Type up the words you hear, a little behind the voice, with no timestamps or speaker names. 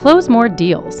Close more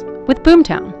deals with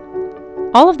Boomtown.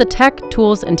 All of the tech,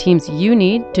 tools, and teams you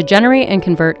need to generate and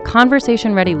convert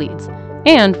conversation-ready leads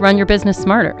and run your business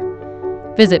smarter.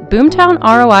 Visit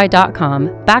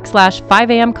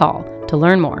boomtownroi.com/5am call to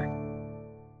learn more.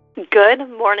 Good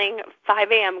morning,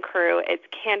 5 a.m. crew. It's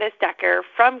Candace Decker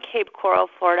from Cape Coral,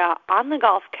 Florida on the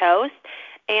Gulf Coast,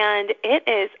 and it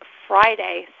is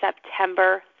Friday,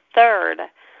 September 3rd.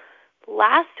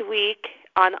 Last week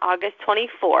on August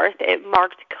 24th, it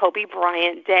marked Kobe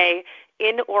Bryant Day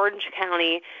in Orange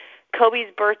County.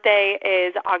 Kobe's birthday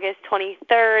is August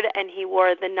 23rd, and he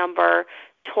wore the number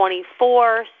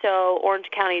 24, so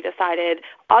Orange County decided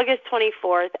August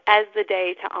 24th as the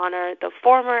day to honor the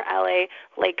former LA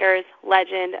Lakers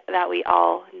legend that we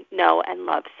all know and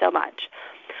love so much.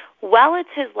 Well,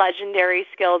 it's his legendary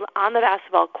skills on the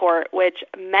basketball court, which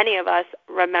many of us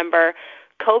remember.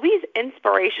 Kobe's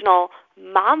inspirational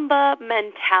Mamba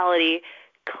mentality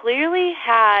clearly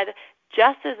had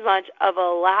just as much of a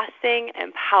lasting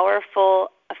and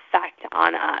powerful effect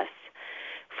on us.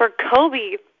 For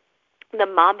Kobe, the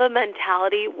Mamba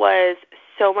mentality was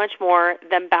so much more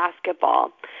than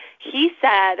basketball. He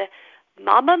said,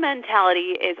 Mamba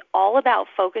mentality is all about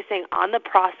focusing on the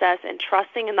process and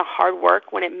trusting in the hard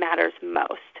work when it matters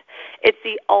most. It's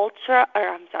the ultimate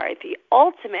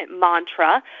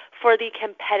mantra for the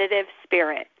competitive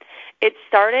spirit. It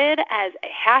started as a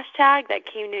hashtag that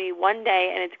came to me one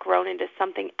day, and it's grown into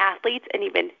something athletes and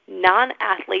even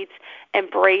non-athletes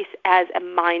embrace as a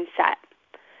mindset.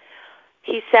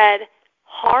 He said,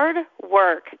 hard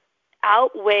work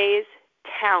outweighs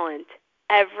talent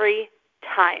every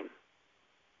time.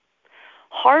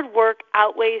 Hard work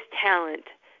outweighs talent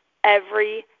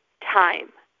every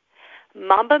time.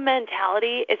 Mamba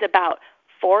mentality is about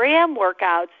 4 a.m.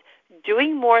 workouts,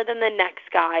 doing more than the next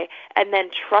guy, and then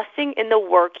trusting in the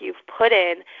work you've put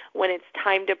in when it's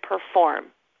time to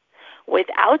perform.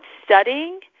 Without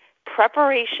studying,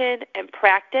 preparation, and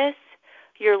practice,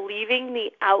 you're leaving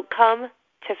the outcome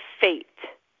to fate.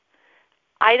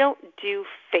 I don't do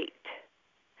fate.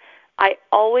 I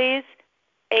always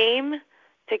aim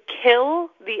to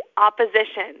kill the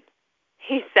opposition,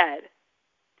 he said.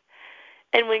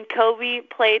 And when Kobe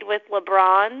played with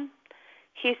LeBron,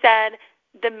 he said,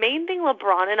 the main thing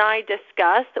LeBron and I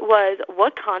discussed was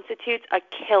what constitutes a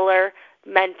killer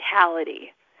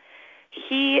mentality.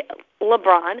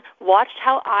 LeBron, watched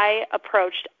how I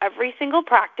approached every single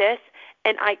practice,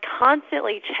 and I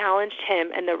constantly challenged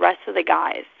him and the rest of the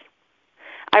guys.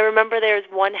 I remember there was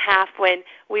one half when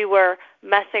we were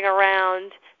messing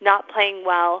around, not playing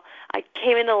well. I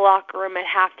came in the locker room at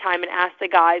halftime and asked the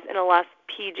guys in a less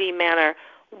PG manner,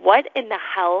 what in the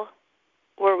hell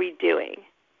were we doing?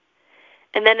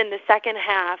 And then in the second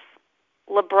half,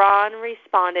 LeBron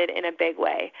responded in a big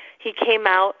way. He came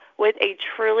out with a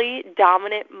truly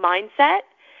dominant mindset,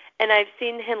 and I've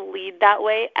seen him lead that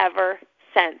way ever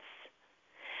since.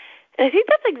 And I think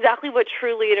that's exactly what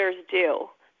true leaders do.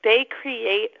 They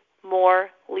create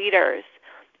more leaders.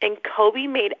 And Kobe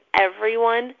made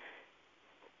everyone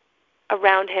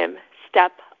around him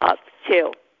step up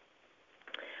too.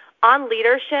 On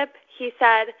leadership, he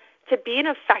said, to be an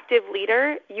effective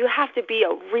leader, you have to be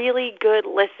a really good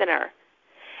listener.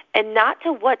 And not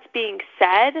to what's being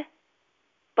said,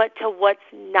 but to what's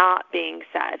not being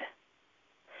said.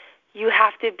 You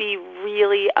have to be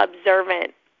really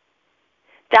observant.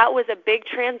 That was a big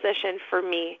transition for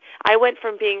me. I went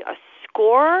from being a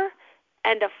scorer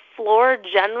and a floor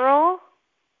general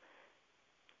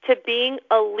to being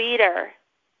a leader.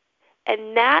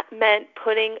 And that meant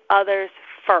putting others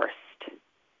first.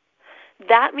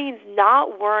 That means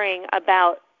not worrying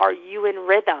about, are you in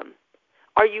rhythm?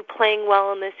 Are you playing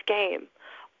well in this game?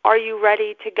 Are you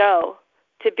ready to go?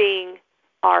 To being,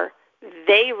 are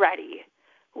they ready?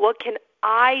 What can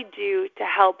I do to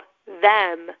help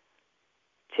them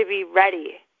to be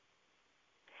ready?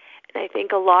 And I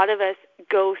think a lot of us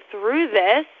go through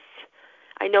this.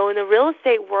 I know in the real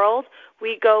estate world,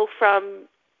 we go from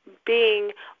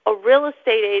being a real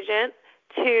estate agent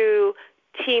to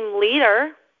team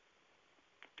leader,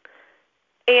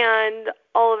 and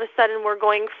all of a sudden you're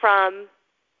going from,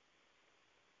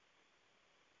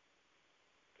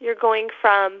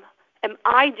 am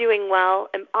I doing well?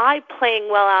 Am I playing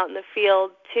well out in the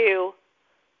field? To,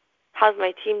 how's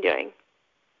my team doing?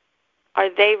 Are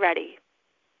they ready?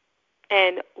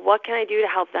 And what can I do to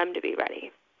help them to be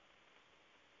ready?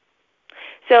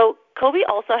 So Kobe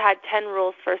also had 10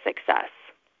 rules for success.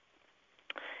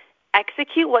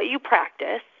 Execute what you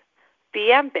practice,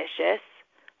 be ambitious,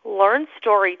 learn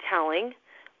storytelling,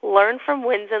 learn from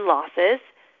wins and losses,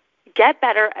 get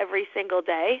better every single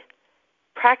day,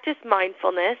 practice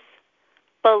mindfulness,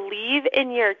 believe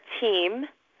in your team,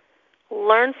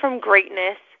 learn from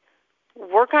greatness,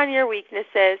 work on your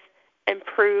weaknesses, and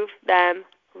prove them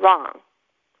wrong.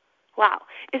 Wow.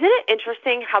 Isn't it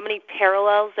interesting how many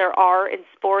parallels there are in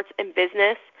sports and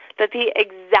business, that the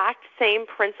exact same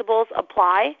principles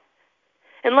apply?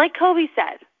 And like Kobe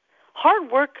said,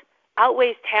 hard work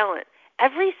outweighs talent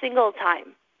every single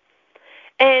time.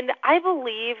 And I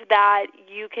believe that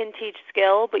you can teach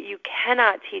skill, but you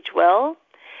cannot teach will.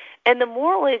 And the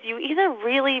moral is you either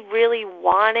really, really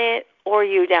want it or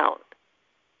you don't.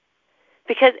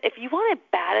 Because if you want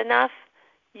it bad enough,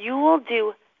 you will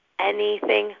do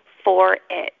anything for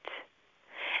it.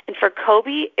 And for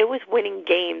Kobe, it was winning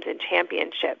games and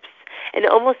championships. And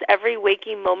almost every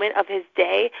waking moment of his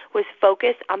day was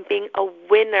focused on being a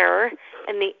winner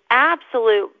and the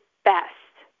absolute best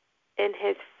in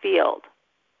his field.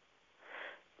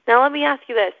 Now let me ask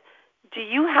you this. Do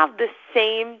you have the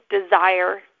same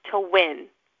desire to win,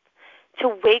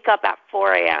 to wake up at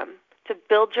 4 a.m., to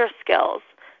build your skills,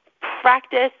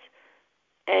 practice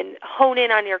and hone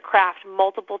in on your craft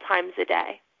multiple times a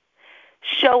day,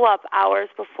 show up hours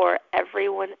before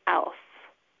everyone else?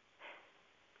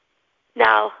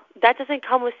 Now, that doesn't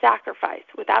come without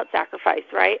sacrifice,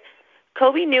 right?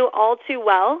 Kobe knew all too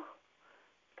well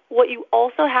what you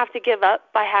also have to give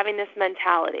up by having this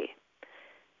mentality.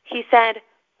 He said,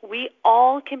 we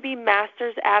all can be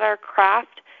masters at our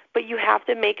craft, but you have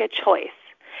to make a choice.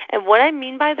 And what I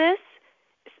mean by this,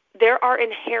 there are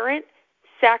inherent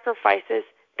sacrifices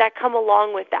that come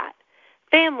along with that.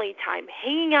 Family time,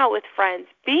 hanging out with friends,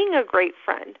 being a great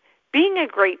friend, being a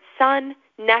great son,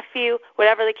 nephew,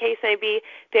 whatever the case may be,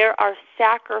 there are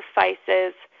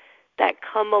sacrifices that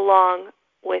come along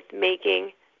with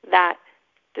making that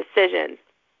decision.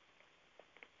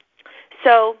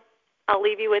 So I'll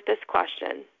leave you with this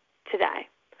question today.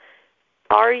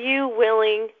 Are you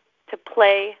willing to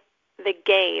play the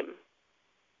game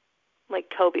like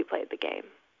Kobe played the game?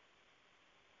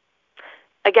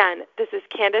 Again, this is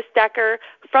Candace Decker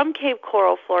from Cape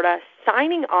Coral, Florida,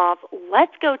 signing off.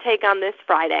 Let's go take on this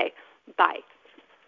Friday. Bye.